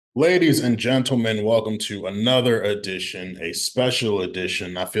Ladies and gentlemen, welcome to another edition, a special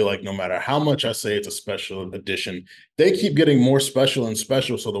edition. I feel like no matter how much I say it's a special edition, they keep getting more special and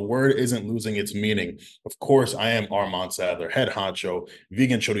special, so the word isn't losing its meaning. Of course, I am Armand Sadler, head honcho,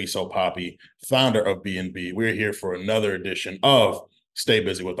 vegan chorizo poppy, founder of B&B. We're here for another edition of Stay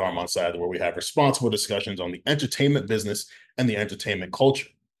Busy with Armand Sadler, where we have responsible discussions on the entertainment business and the entertainment culture.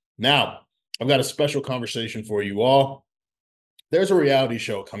 Now, I've got a special conversation for you all. There's a reality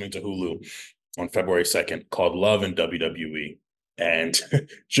show coming to Hulu on February 2nd called Love and WWE. And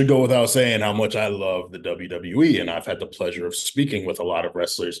should go without saying how much I love the WWE. And I've had the pleasure of speaking with a lot of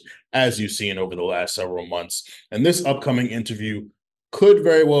wrestlers, as you've seen over the last several months. And this upcoming interview could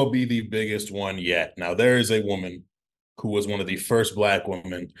very well be the biggest one yet. Now, there is a woman who was one of the first Black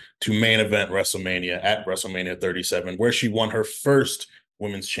women to main event WrestleMania at WrestleMania 37, where she won her first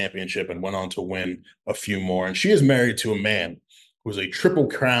women's championship and went on to win a few more. And she is married to a man who was a triple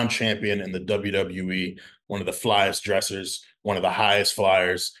crown champion in the WWE, one of the flyest dressers, one of the highest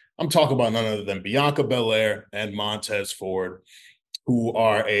flyers. I'm talking about none other than Bianca Belair and Montez Ford, who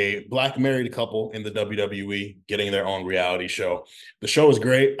are a Black married couple in the WWE getting their own reality show. The show is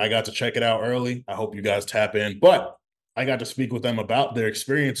great. I got to check it out early. I hope you guys tap in. But I got to speak with them about their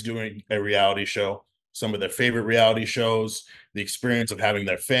experience doing a reality show, some of their favorite reality shows, the experience of having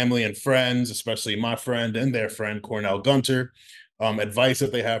their family and friends, especially my friend and their friend, Cornell Gunter, advice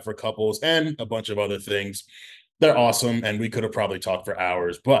that they have for couples, and a bunch of other things. They're awesome, and we could have probably talked for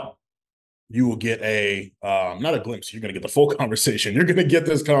hours, but you will get a not a glimpse. You're going to get the full conversation. You're going to get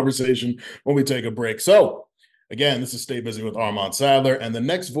this conversation when we take a break. So, again, this is Stay Busy with Armand Sadler, and the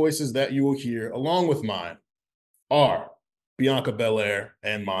next voices that you will hear, along with mine, are Bianca Belair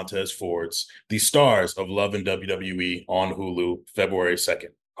and Montez Fords, the stars of Love and WWE on Hulu, February 2nd.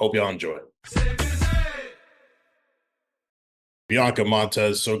 Hope y'all enjoy it. Bianca,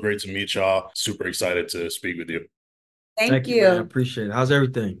 Montez, so great to meet y'all. Super excited to speak with you. Thank Thank you, man. I you. appreciate it. How's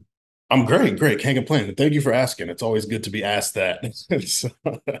everything? I'm great, great. Can't complain. Thank you for asking. It's always good to be asked that. So,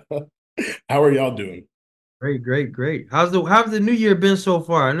 how are y'all doing? Great, great, great. How's the new year been so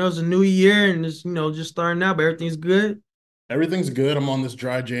far? I know it's a new year and it's just starting out, but everything's good. Everything's good. I'm on this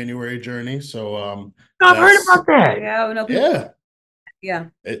dry January journey, so I've heard that's about that. Yeah, I know people. yeah. Yeah.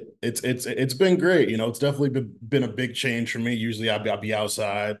 It's been great. It's definitely been a big change for me. Usually I'll be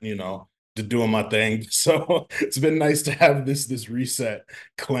outside, doing my thing. So it's been nice to have this reset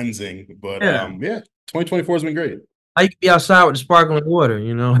cleansing. But Yeah. yeah, 2024 has been great. I can be outside with the sparkling water.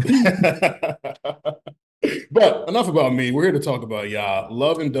 But enough about me. We're here to talk about y'all.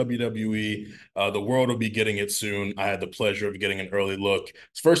 Love in WWE. The world will be getting it soon. I had the pleasure of getting an early look.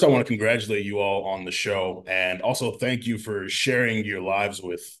 First, I want to congratulate you all on the show, and also thank you for sharing your lives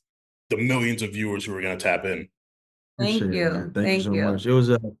with the millions of viewers who are going to tap in. Thank Appreciate it, man. you. Thank you Thank so much. you. It was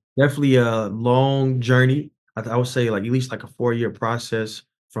definitely a long journey. I would say like at least like a 4-year process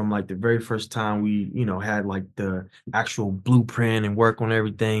from like the very first time we had like the actual blueprint and work on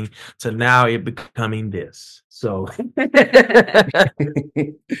everything to now it becoming this. So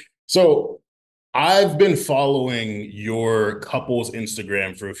So I've been following your couple's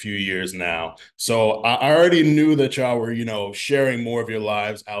Instagram for a few years now. So I already knew that y'all were, sharing more of your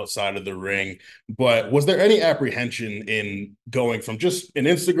lives outside of the ring. But was there any apprehension in going from just an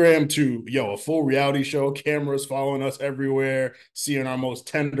Instagram to, a full reality show, cameras following us everywhere, seeing our most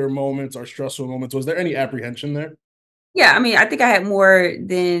tender moments, our stressful moments? Was there any apprehension there? Yeah, I mean, I think I had more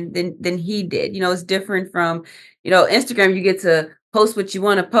than he did. It's different from, Instagram. You get to post what you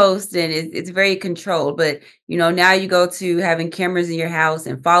want to post, and it's very controlled. But now you go to having cameras in your house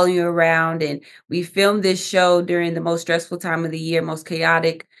and following you around. And we filmed this show during the most stressful time of the year, most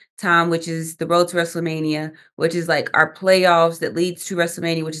chaotic time, which is the road to WrestleMania, which is like our playoffs that leads to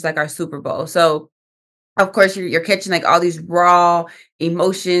WrestleMania, which is like our Super Bowl. So of course you're catching like all these raw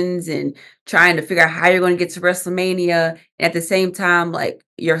emotions and trying to figure out how you're going to get to WrestleMania. And at the same time, like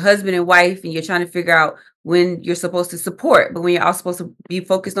your husband and wife, and you're trying to figure out when you're supposed to support, but when you're also supposed to be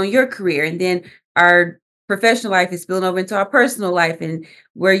focused on your career. And then our professional life is spilling over into our personal life. And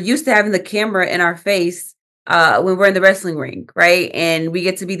we're used to having the camera in our face when we're in the wrestling ring, right? And we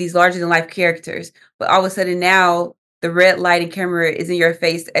get to be these larger than life characters. But all of a sudden now the red light and camera is in your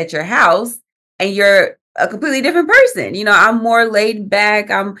face at your house and you're a completely different person. I'm more laid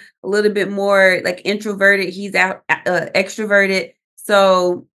back. I'm a little bit more like introverted. He's out extroverted.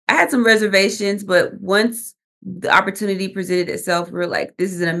 So I had some reservations, but once the opportunity presented itself, we are like,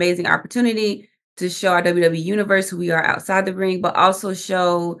 this is an amazing opportunity to show our WWE universe who we are outside the ring, but also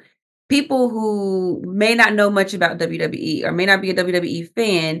show people who may not know much about WWE or may not be a WWE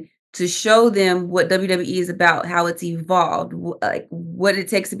fan to show them what WWE is about, how it's evolved, like what it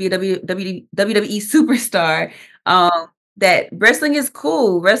takes to be a WWE superstar. That wrestling is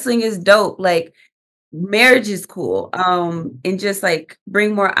cool, wrestling is dope. Like marriage is cool. And just like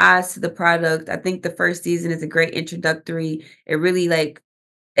bring more eyes to the product. I think the first season is a great introductory. It really like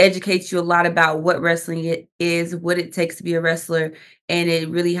educates you a lot about what wrestling it is, what it takes to be a wrestler, and it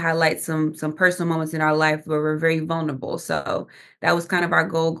really highlights some personal moments in our life where we're very vulnerable. So that was kind of our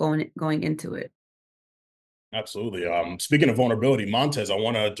goal going into it. Absolutely. Speaking of vulnerability, Montez, I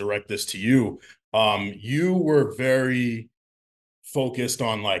want to direct this to you. You were very focused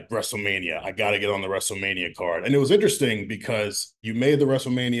on like WrestleMania. I got to get on the WrestleMania card. And it was interesting because you made the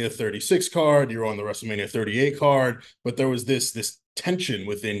WrestleMania 36 card, you're on the WrestleMania 38 card, but there was this tension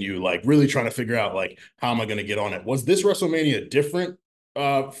within you, like really trying to figure out like, how am I going to get on it? Was this WrestleMania different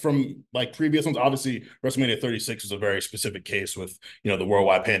from like previous ones? Obviously, WrestleMania 36 is a very specific case with, the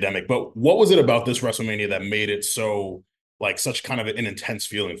worldwide pandemic, but what was it about this WrestleMania that made it so like such kind of an intense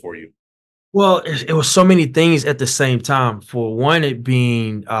feeling for you? Well, it was so many things at the same time. For one, it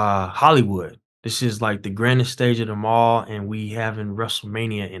being Hollywood. This is like the grandest stage of them all, and we having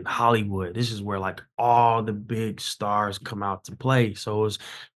WrestleMania in Hollywood. This is where like all the big stars come out to play. So it was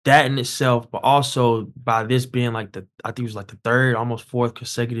that in itself, but also by this being like I think it was like the third, almost fourth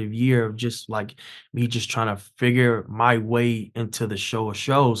consecutive year of just like me just trying to figure my way into the show of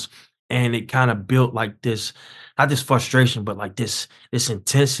shows. And it kind of built like this, not this frustration, but like this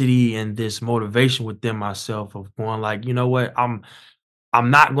intensity and this motivation within myself of going like, you know what, I'm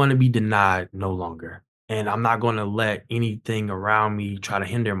not going to be denied no longer. And I'm not going to let anything around me try to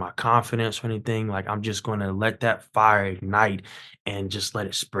hinder my confidence or anything. Like I'm just going to let that fire ignite and just let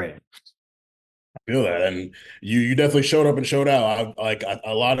it spread. Feel that, and you definitely showed up and showed out.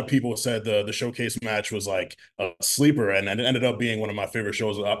 A lot of people said the showcase match was like a sleeper, and it ended up being one of my favorite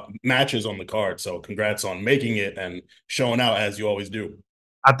shows matches on the card. So congrats on making it and showing out as you always do.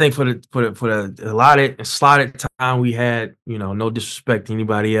 I think for the allotted and slotted time we had, no disrespect to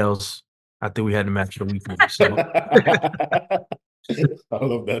anybody else. I think we had the match of the weekend. So I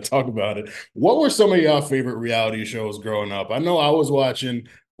love that. Talk about it. What were some of y'all favorite reality shows growing up? I know I was watching,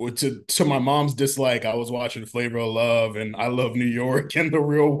 to my mom's dislike, I was watching Flavor of Love and I Love New York and The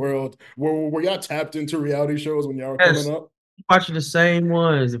Real World. Were y'all tapped into reality shows when y'all were coming yes, up? watching the same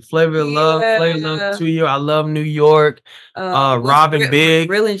ones. The Flavor of Love Yeah. 2 Year, I Love New York, What's Robin Big,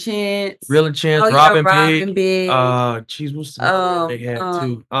 Real and Chance? Real and Oh Chance, yeah, Robin Robin Big. Big. Geez, what's the other one they Um, had um,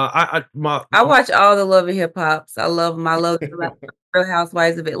 too? My I watch all the Love and Hip Hops. I love them. I love Real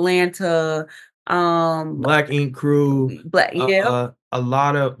Housewives of Atlanta. Um, Black Ink Crew, Black, yeah. a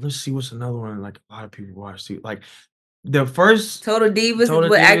lot of let's see what's another one like a lot of people watch too. Like the first Total Divas is Total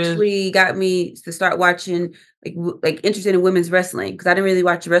what Divas. actually got me to start watching, like interested in women's wrestling, because I didn't really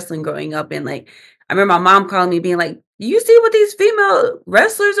watch wrestling growing up. And like, I remember my mom calling me, being like, "Do you see what these female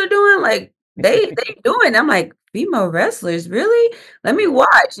wrestlers are doing? Like, they doing." I'm like, "Female wrestlers, really? Let me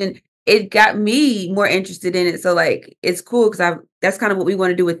watch." And it got me more interested in it. So like, it's cool because that's kind of what we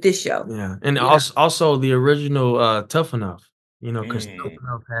want to do with this show. Yeah, and You know, also the original, Tough Enough, because Tough Mm.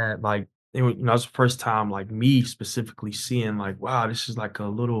 Enough had, like it was the first time, like, me specifically seeing, like, wow, this is, like, a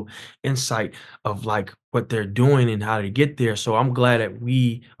little insight of, like, what they're doing and how to get there, so I'm glad that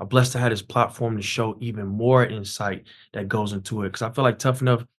we are blessed to have this platform to show even more insight that goes into it. Because I feel like Tough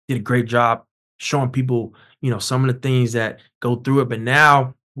Enough did a great job showing people, some of the things that go through it, but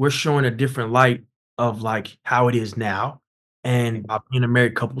now we're showing a different light of, like, how it is now, and by being a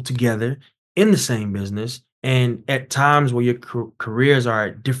married couple together in the same business, and at times where your careers are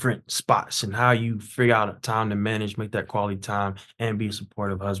at different spots, and how you figure out a time to manage, make that quality time, and be a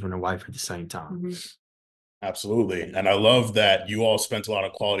supportive husband and wife at the same time. mhm. Absolutely. And I love that you all spent a lot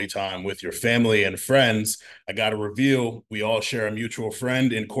of quality time with your family and friends. I got to reveal, we all share a mutual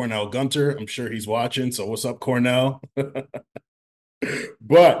friend in Cornell Gunter. I'm sure he's watching. So what's up, Cornell?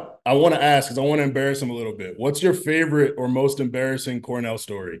 But I want to ask, because I want to embarrass him a little bit. What's your favorite or most embarrassing Cornell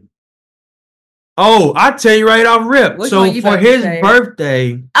story? Oh, I tell you right off rip. Which one So you for about to his say?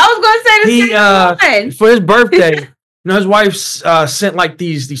 birthday, I was gonna say the he same one. for his birthday, his wife sent like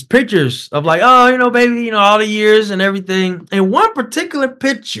these pictures of like, oh, baby, all the years and everything. And one particular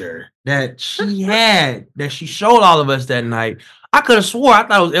picture that she had that she showed all of us that night, I could have swore I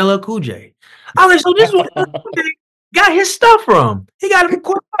thought it was LL Cool J. I was like, so this is what LL Cool J got his stuff from. He got it from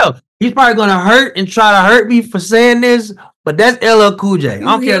Cornell. He's probably gonna hurt and try to hurt me for saying this, but that's LL Cool J. I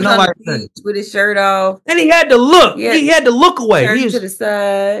don't He care was on nobody the says. beach with his shirt off, And he had to look. yeah, He had to look away. He turned to was, the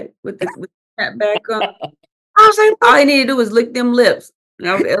side with the hat back on. I was like, All he needed to do was lick them lips. And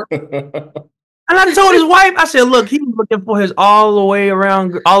that was And I told his wife, I said, look, he was looking for his all the way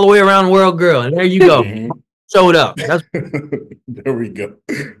around world girl. And there you go. Mhm. Showed up. That's There we go.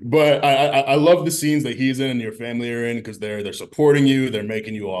 But I love the scenes that he's in and your family are in because they're supporting you, they're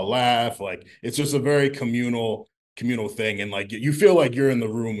making you all laugh. Like it's just a very communal thing, and like you feel like you're in the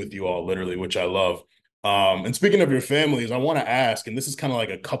room with you all literally, which I love. And speaking of your families, I want to ask, and this is kind of like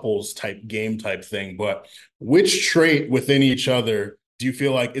a couples type game type thing, but which trait within each other do you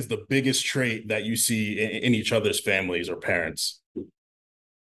feel like is the biggest trait that you see in each other's families or parents?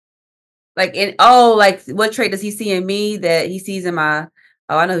 Like like what trait does he see in me that he sees in my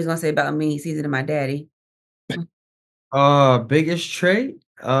I know he's gonna say about me, he sees it in my daddy. biggest trait?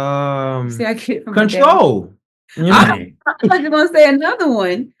 See, I get it from my daddy. Control. You know? I thought you were gonna say another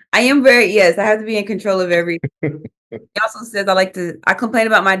one. I am very yes, I have to be in control of everything. He also says I complain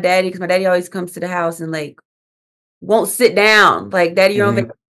about my daddy because my daddy always comes to the house and like won't sit down. Like, daddy, you're on Mhm.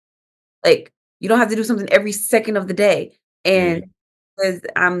 vacation. Like, you don't have to do something every second of the day. And Mhm.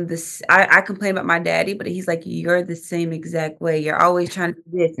 because I complain about my daddy, but he's like, you're the same exact way. You're always trying to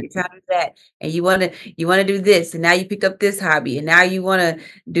do this, you're trying to do that, and you wanna do this, and now you picked up this hobby, and now you wanna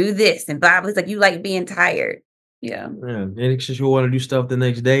do this, and blah blah. It's like you like being tired. Yeah. Yeah, and it's just you want to do stuff the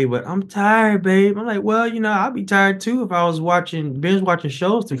next day, but I'm tired, babe. I'm like, well, I'd be tired too if I was binge watching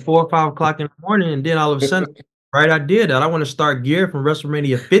shows till 4 or 5 o'clock in the morning, and then all of a sudden, right, I did that. I want to start gear from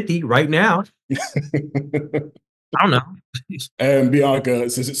WrestleMania 50 right now. I don't know. And Bianca,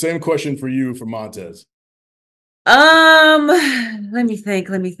 it's the same question for you for Montez. Let me think.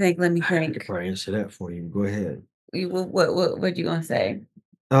 Let me think. Let me I could think. probably answer that for you. Go ahead. What you gonna say?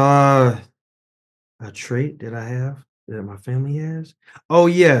 Uh, a trait that I have that my family has. Oh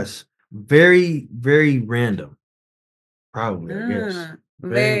yes, very very random. Probably, I guess.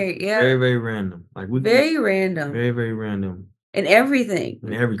 Very Very, yeah, very random. Like we can very random. very random And everything.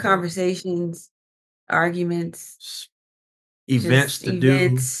 in everything. Conversations, arguments, S- Events just to do,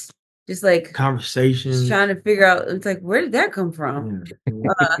 events, just like just conversations. trying to figure out. It's like, where did that come from?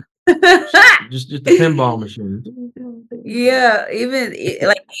 Yeah. Uh, Just the pinball machine. yeah, even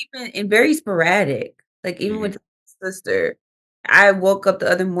and very sporadic. Like even Mhm. with my sister, I woke up the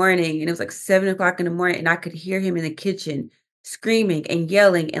other morning and it was like 7 o'clock in the morning, and I could hear him in the kitchen screaming and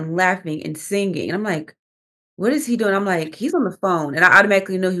yelling and laughing and singing. And I'm like, what is he doing? I'm like, he's on the phone. And I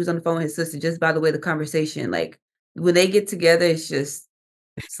automatically knew he was on the phone with his sister just by the way the conversation, like when they get together, it's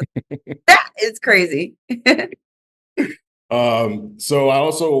it's crazy. So I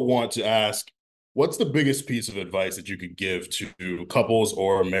also want to ask, what's the biggest piece of advice that you could give to couples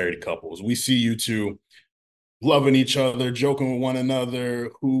or married couples? We see you two loving each other, joking with one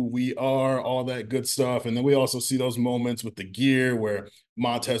another, who we are, all that good stuff. And then we also see those moments with the gear where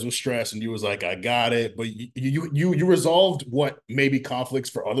Montez was stressed and you was like, I got it. But you resolved what maybe conflicts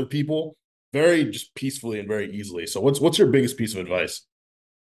for other people very just peacefully and very easily. So what's your biggest piece of advice?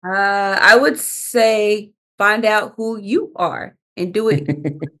 I would say find out who you are and do it.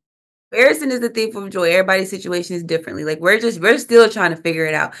 Comparison is the thief of joy. Everybody's situation is differently. Like we're still trying to figure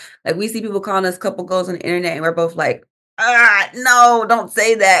it out. Like we see people calling us couple goals on the internet, and we're both like, no, don't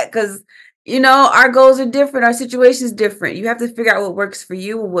say that because our goals are different. Our situation is different. You have to figure out what works for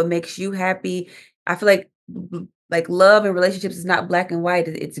you, what makes you happy. I feel like love and relationships is not black and white.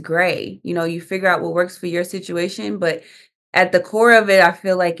 It's gray. You figure out what works for your situation, but at the core of it, I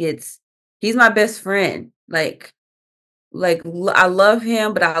feel like he's my best friend. I love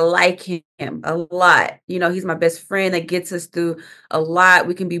him, but I like him a lot. He's my best friend that gets us through a lot.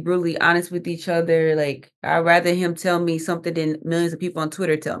 We can be brutally honest with each other. Like I'd rather him tell me something than millions of people on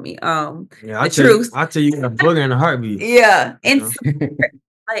Twitter tell me Yeah, the truth. I tell you a booger in a heartbeat. Yeah. You And know?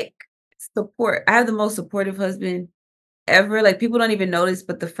 like support. I have the most supportive husband ever. Like people don't even notice,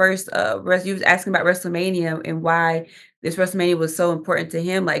 but the first you was asking about WrestleMania and why this WrestleMania was so important to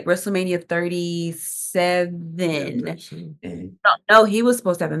him. Like WrestleMania 37. Mhm. No, he was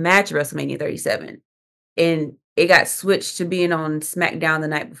supposed to have a match at WrestleMania 37, and it got switched to being on SmackDown the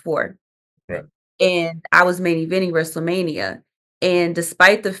night before. Right. And I was main eventing WrestleMania. And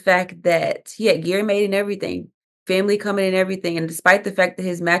despite the fact that he had gear made and everything, family coming and everything, and despite the fact that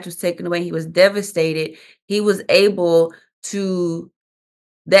his match was taken away, he was devastated. He was able to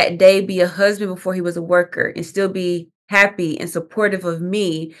that day be a husband before he was a worker and still be happy and supportive of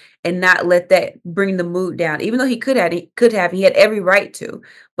me and not let that bring the mood down. Even though he had every right to,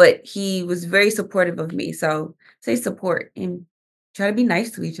 but he was very supportive of me. So say support and try to be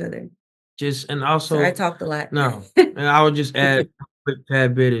nice to each other. And Sorry, I also, talked a lot. no, and I would just add a quick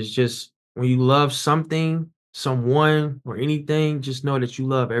tad bit is just when you love something, someone or anything, just know that you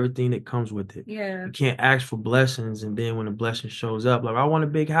love everything that comes with it. Yeah. You can't ask for blessings, and then when the blessing shows up, like, I want a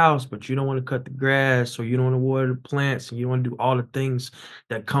big house, but you don't want to cut the grass, or you don't want to water the plants, and you don't want to do all the things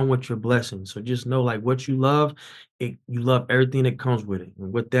that come with your blessing. So just know, like, what you love, you love everything that comes with it.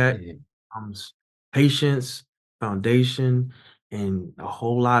 And with that Mhm. comes patience, foundation, and a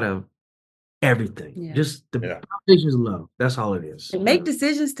whole lot of everything. Yeah. Just the Yeah. foundation is love. That's all it is. And make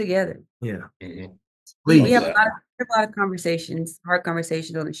decisions together. Yeah. Mhm. We Please. have Love a lot of conversations, hard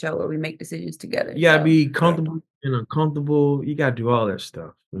conversations on the show where we make decisions together. You gotta So be comfortable and uncomfortable. You gotta do all that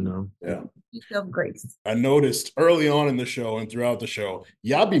stuff, you know? Yeah. yourself grace. I noticed early on in the show and throughout the show,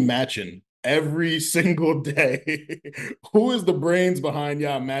 y'all be matching every single day. Who is the brains behind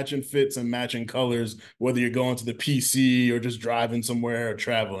y'all matching fits and matching colors, whether you're going to the PC or just driving somewhere or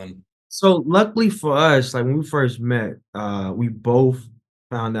traveling? So luckily for us, like when we first met, we both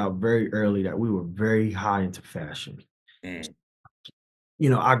found out very early that we were very high into fashion. Mm. You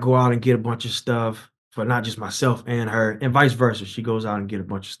know, I go out and get a bunch of stuff for not just myself and her, and vice versa. She goes out and get a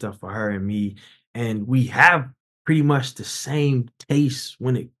bunch of stuff for her and me, and we have pretty much the same taste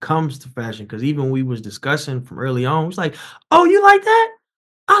when it comes to fashion. Because even we was discussing from early on, it was like, "Oh, you like that?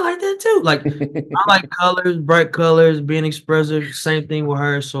 I like that too." Like, I like colors, bright colors, being expressive. Same thing with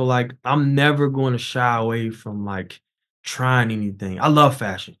her. So like, I'm never going to shy away from like trying anything. I love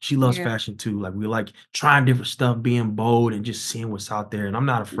fashion. She loves Yeah. fashion too. Like, we like trying different stuff, being bold and just seeing what's out there. And I'm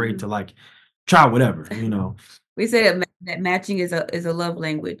not afraid to like try whatever, you know. We say that that matching is a love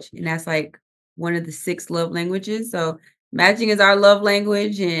language, and that's like one of the 6 love languages. So matching is our love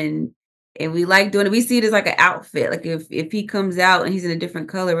language, and we like doing it. We see it as like an outfit. Like if he comes out and he's in a different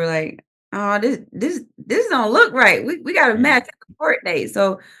color, we're like, oh, this don't look right. We got to match coordinate.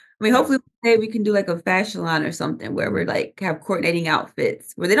 So I mean, hopefully one day we can do like a fashion line or something where we're like have coordinating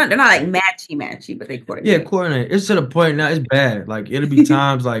outfits where they're not like matchy, but they Yeah, coordinate. coordinate. It's to the point now, it's bad. Like, it'll be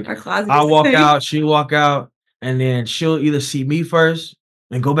times like Our closet I'll is walk out, she'll walk out, and then she'll either see me first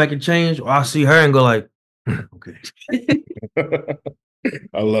and go back and change, or I'll see her and go like, okay.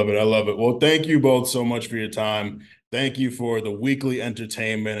 I love it. I love it. Well, thank you both so much for your time. Thank you for the weekly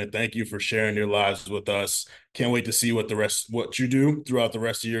entertainment, and thank you for sharing your lives with us. Can't wait to see what you do throughout the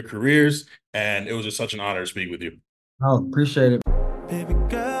rest of your careers. And it was just such an honor to speak with you. Oh, appreciate it. Baby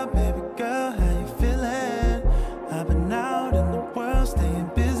girl, how you feeling? I've been out in the world,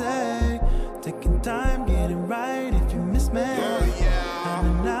 staying busy, taking time, getting right if you miss me. I've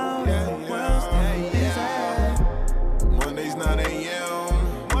been out in the world, staying busy. Mondays 9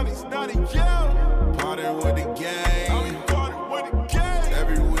 a.m. Party with the gang.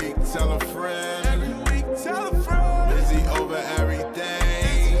 Every week, tell a friend. Busy over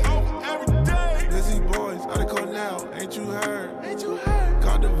everything. Busy boys, out of call now. Ain't you heard?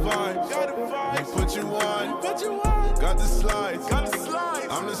 Got the vibes. They put you on. Got the slides.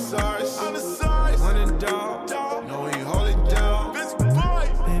 I'm the size. Running down. No, we hold it down.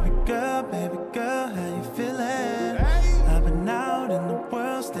 Baby girl, how you feeling? I've been out in the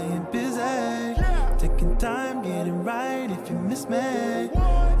world, staying busy, taking time, getting right if you miss me.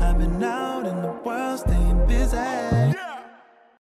 I've been out